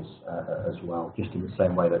individuals as well, just in the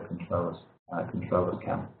same way that controllers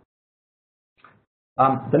can.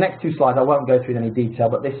 The next two slides I won't go through in any detail,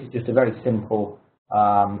 but this is just a very simple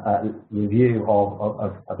review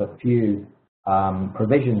of a few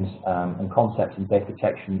provisions and concepts in data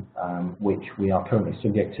protection which we are currently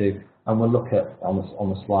subject to, and we'll look at on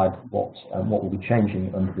the slide what will be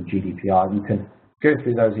changing under the GDPR. You can go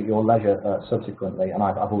through those at your leisure subsequently, and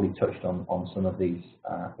I've already touched on some of these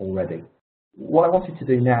already. What I wanted to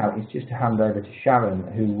do now is just to hand over to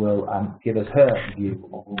Sharon, who will give us her view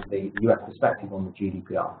on the US perspective on the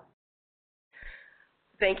GDPR.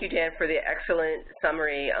 Thank you, Dan, for the excellent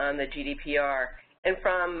summary on the GDPR. And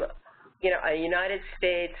from a United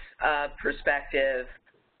States perspective,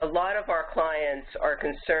 a lot of our clients are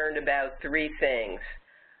concerned about three things.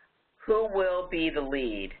 Who will be the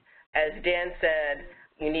lead? As Dan said,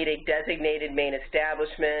 you need a designated main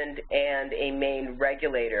establishment and a main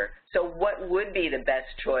regulator. So what would be the best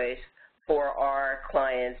choice for our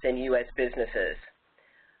clients and U.S. businesses?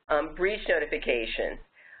 Breach notification.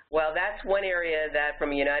 Well, that's one area that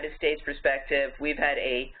from a United States perspective, we've had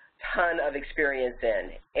a ton of experience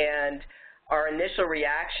in. And our initial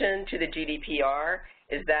reaction to the GDPR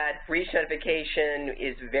is that breach notification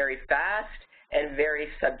is very fast and very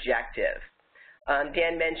subjective.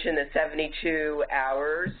 Dan mentioned the 72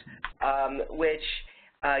 hours, which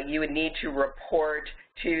you would need to report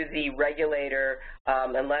to the regulator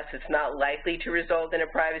unless it's not likely to result in a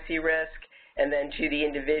privacy risk, and then to the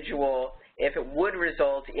individual if it would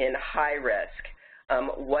result in high risk.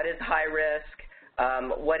 What is high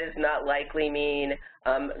risk? What does not likely mean?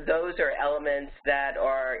 Those are elements that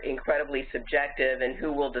are incredibly subjective, and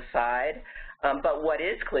who will decide. But what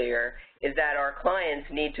is clear is that our clients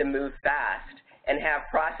need to move fast and have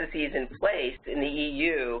processes in place in the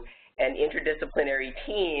EU and interdisciplinary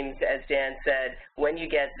teams, as Dan said, when you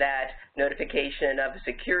get that notification of a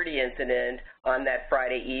security incident on that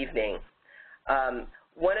Friday evening.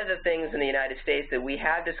 One of the things in the United States that we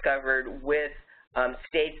have discovered with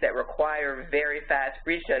states that require very fast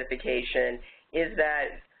breach notification is that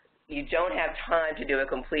you don't have time to do a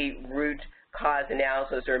complete root cause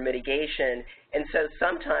analysis or mitigation, and so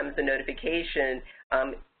sometimes the notification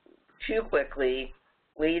too quickly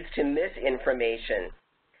leads to misinformation.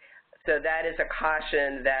 So that is a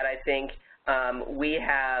caution that I think we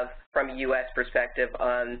have from a U.S. perspective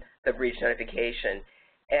on the breach notification.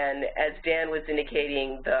 And as Dan was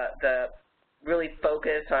indicating, the really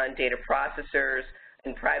focus on data processors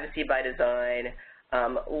and privacy by design,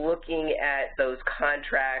 looking at those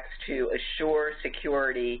contracts to assure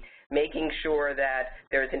security, making sure that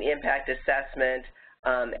there's an impact assessment,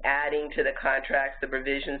 adding to the contracts the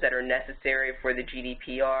provisions that are necessary for the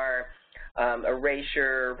GDPR,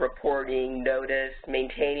 erasure, reporting, notice,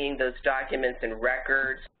 maintaining those documents and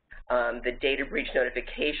records, the data breach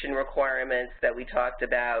notification requirements that we talked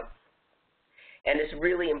about. And it's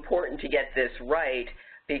really important to get this right,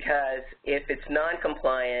 because if it's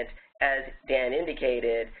non-compliant, as Dan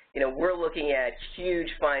indicated, we're looking at huge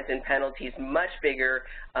fines and penalties, much bigger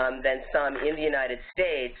than some in the United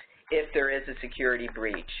States if there is a security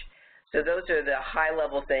breach. So those are the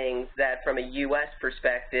high-level things that, from a U.S.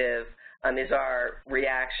 perspective, is our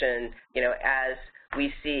reaction, as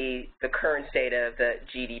we see the current state of the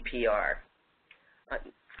GDPR.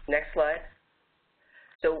 Next slide.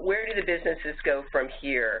 So where do the businesses go from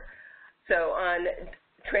here? So on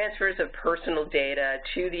transfers of personal data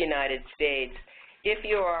to the United States, if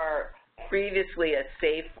you are previously a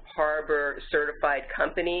safe harbor certified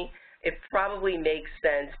company, it probably makes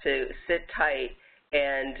sense to sit tight,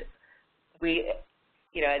 and we,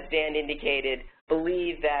 as Dan indicated,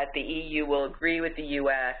 believe that the EU will agree with the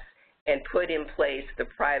U.S. and put in place the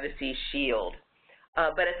privacy shield.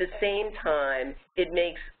 But at the same time, it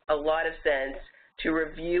makes a lot of sense to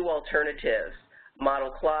review alternatives,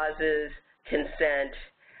 model clauses, consent,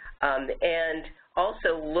 and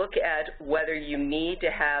also look at whether you need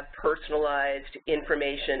to have personalized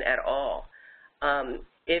information at all.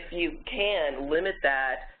 If you can, limit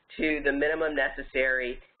that to the minimum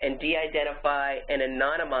necessary and de-identify and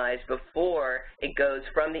anonymize before it goes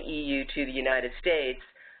from the EU to the United States,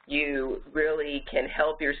 you really can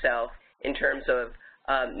help yourself in terms of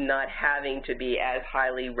not having to be as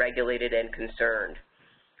highly regulated and concerned.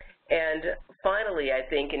 And finally, I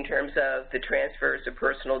think in terms of the transfers of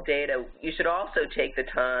personal data, you should also take the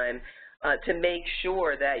time to make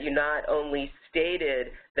sure that you not only stated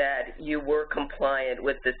that you were compliant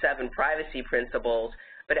with the 7 privacy principles,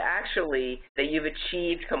 but actually that you've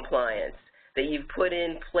achieved compliance, that you've put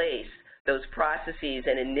in place those processes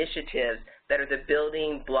and initiatives that are the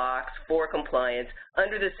building blocks for compliance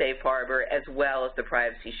under the Safe Harbor as well as the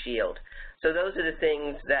Privacy Shield. So those are the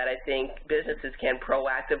things that I think businesses can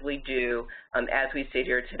proactively do as we sit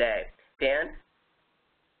here today. Dan?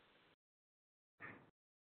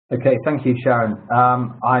 Okay, thank you, Sharon.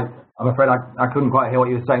 I'm afraid I couldn't quite hear what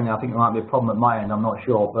you were saying there. I think there might be a problem at my end, I'm not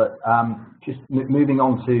sure. But just moving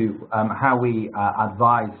on to how we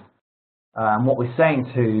advise and what we're saying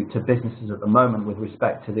to businesses at the moment with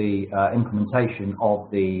respect to the implementation of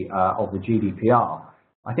the GDPR.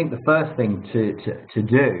 I think the first thing to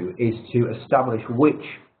do is to establish which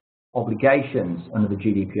obligations under the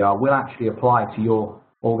GDPR will actually apply to your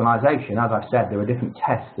organisation. As I've said, there are different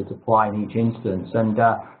tests that apply in each instance, and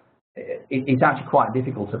it's actually quite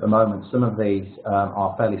difficult at the moment. Some of these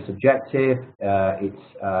are fairly subjective.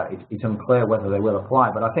 It's unclear whether they will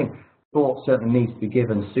apply, but I think thought certainly needs to be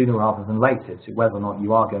given sooner rather than later to whether or not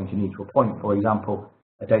you are going to need to appoint, for example,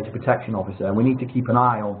 a data protection officer. And we need to keep an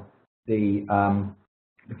eye on the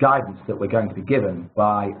guidance that we're going to be given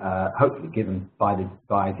by, hopefully given by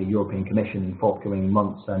the European Commission in forthcoming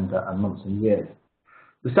months and years.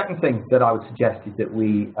 The second thing that I would suggest is that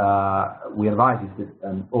we advise is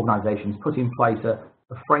that organisations put in place a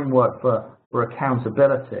framework for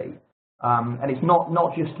accountability. And it's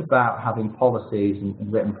not just about having policies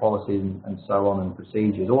and written policies and so on and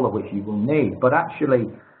procedures, all of which you will need, but actually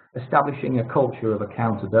establishing a culture of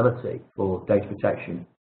accountability for data protection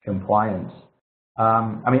compliance.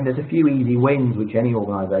 I mean, there's a few easy wins which any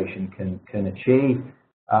organisation can achieve.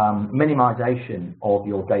 Minimization of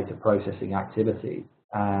your data processing activities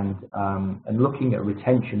and looking at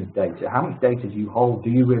retention of data. How much data do you hold?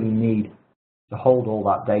 Do you really need to hold all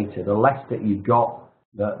that data? The less that you've got,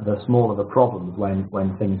 the smaller the problems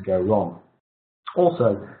when things go wrong.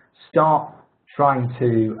 Also, start trying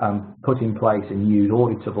to put in place and use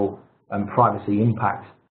auditable privacy impact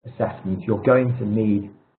assessments. You're going to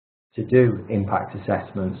need to do impact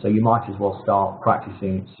assessments, so you might as well start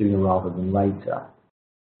practicing sooner rather than later.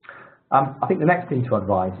 I think the next thing to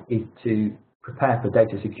advise is to prepare for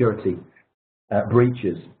data security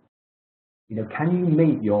breaches. You know, can you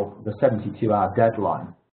meet the 72-hour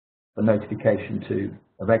deadline for notification to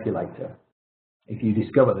a regulator if you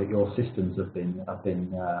discover that your systems have been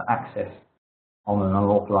accessed on an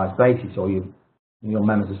unauthorized basis, or your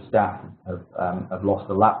members of staff have lost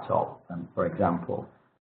a laptop, for example?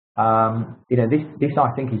 You know, this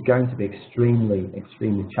I think is going to be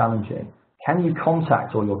extremely challenging. Can you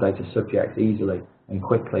contact all your data subjects easily and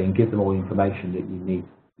quickly and give them all the information that you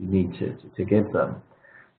need to give them?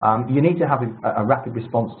 You need to have a rapid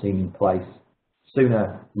response team in place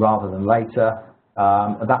sooner rather than later.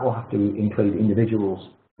 And that will have to include individuals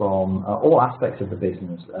from all aspects of the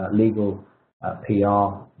business, legal,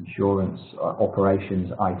 PR, insurance,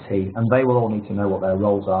 operations, IT, and they will all need to know what their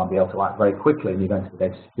roles are and be able to act very quickly in the event of a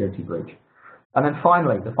data security breach. And then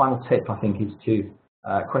finally, the final tip, I think, is to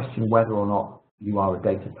question whether or not you are a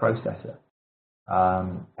data processor,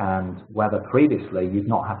 and whether previously you've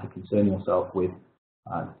not had to concern yourself with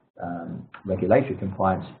regulatory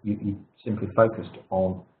compliance. You simply focused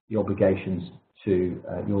on the obligations to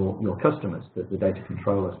your customers, the data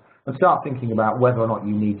controllers, and start thinking about whether or not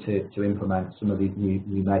you need to implement some of these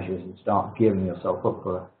new measures and start gearing yourself up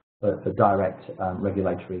for direct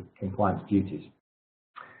regulatory compliance duties.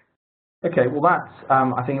 Okay, well that's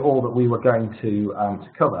I think all that we were going to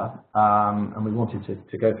cover, and we wanted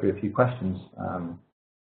to go through a few questions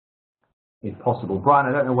if possible. Brian,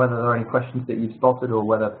 I don't know whether there are any questions that you've spotted or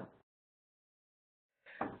whether...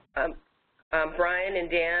 Brian and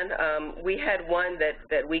Dan, we had one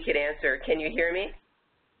that we could answer. Can you hear me?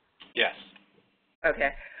 Yes. Okay.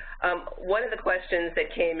 One of the questions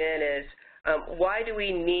that came in is, why do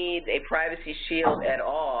we need a privacy shield at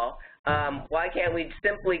all? Why can't we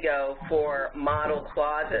simply go for model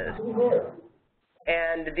clauses?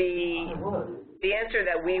 And the answer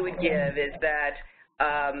that we would give is that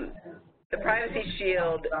the privacy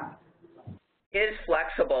shield is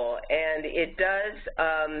flexible, and it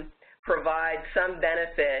does provide some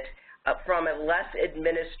benefit from a less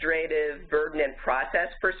administrative burden and process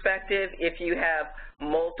perspective if you have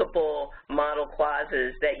multiple model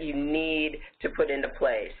clauses that you need to put into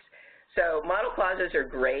place. So model clauses are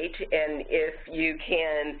great, and if you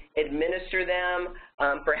can administer them,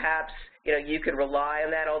 perhaps you could rely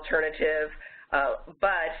on that alternative.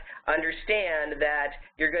 But understand that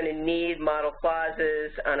you're going to need model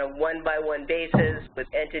clauses on a one-by-one basis with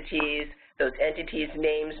entities. Those entities'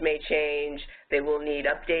 names may change. They will need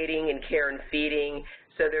updating and care and feeding.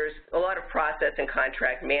 So there's a lot of process and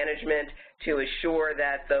contract management to assure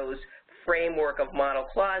that those framework of model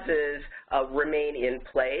clauses remain in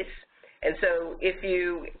place. And so if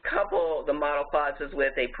you couple the model clauses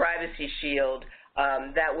with a privacy shield,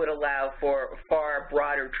 that would allow for far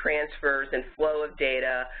broader transfers and flow of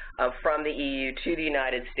data from the EU to the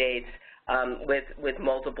United States with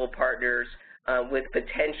multiple partners with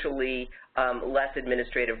potentially less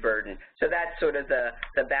administrative burden. So that's sort of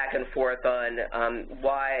the back and forth on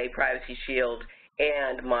why a privacy shield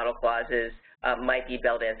and model clauses might be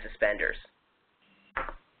belt and suspenders.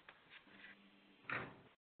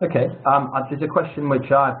 Okay, there's a question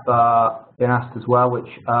which I've been asked as well, which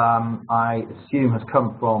I assume has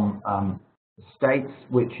come from the States,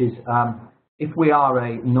 which is if we are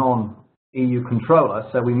a non-EU controller,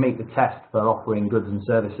 so we meet the test for offering goods and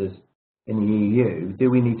services in the EU, do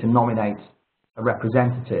we need to nominate a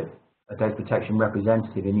representative, a data protection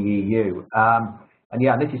representative in the EU? And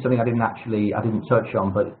yeah, this is something I didn't touch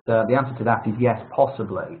on, but the answer to that is yes,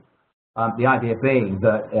 possibly. The idea being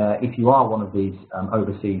that if you are one of these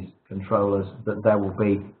overseas controllers, that there will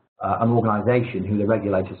be an organisation who the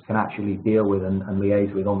regulators can actually deal with and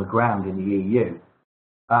liaise with on the ground in the EU.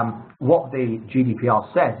 What the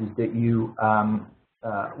GDPR says is that you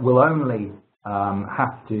will only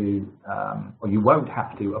have to, or you won't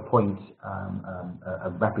have to appoint a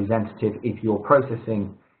representative if your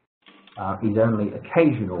processing is only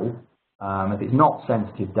occasional, if it's not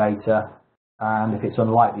sensitive data, and if it's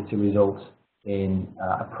unlikely to result in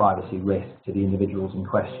a privacy risk to the individuals in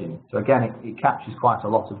question. So again, it captures quite a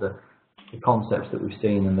lot of the concepts that we've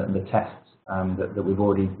seen and the tests that we've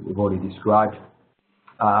already described.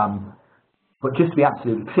 But just to be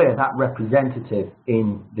absolutely clear, that representative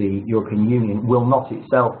in the European Union will not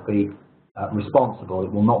itself be responsible.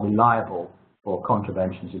 It will not be liable for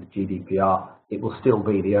contraventions of GDPR. It will still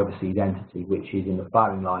be the overseas entity which is in the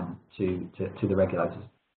firing line to the regulators.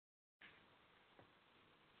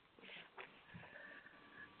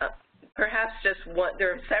 Perhaps just one,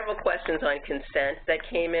 there are several questions on consent that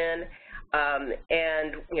came in,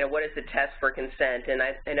 and what is the test for consent? And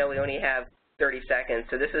I know we only have 30 seconds,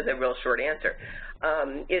 so this is a real short answer.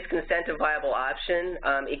 Is consent a viable option?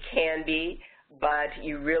 It can be, but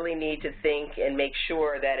you really need to think and make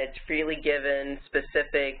sure that it's freely given,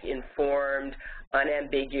 specific, informed,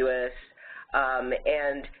 unambiguous,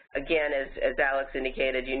 and again, as Alex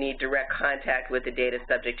indicated, you need direct contact with the data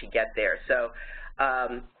subject to get there. So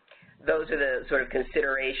those are the sort of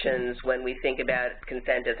considerations when we think about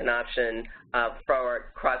consent as an option for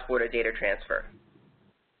cross-border data transfer.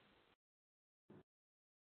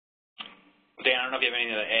 Dan, I don't know if you have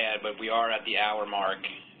anything to add, but we are at the hour mark,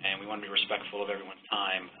 and we want to be respectful of everyone's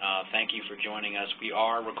time. Thank you for joining us. We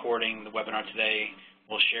are recording the webinar today.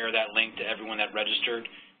 We'll share that link to everyone that registered.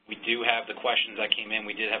 We do have the questions that came in.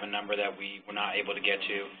 We did have a number that we were not able to get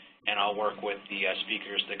to, and I'll work with the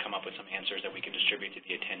speakers to come up with some answers that we can distribute to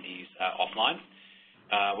the attendees offline.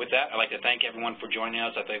 With that, I'd like to thank everyone for joining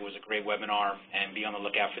us. I think it was a great webinar, and be on the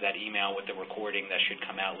lookout for that email with the recording that should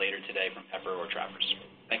come out later today from Pepper or Travers.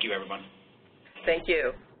 Thank you, everyone. Thank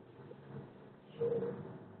you.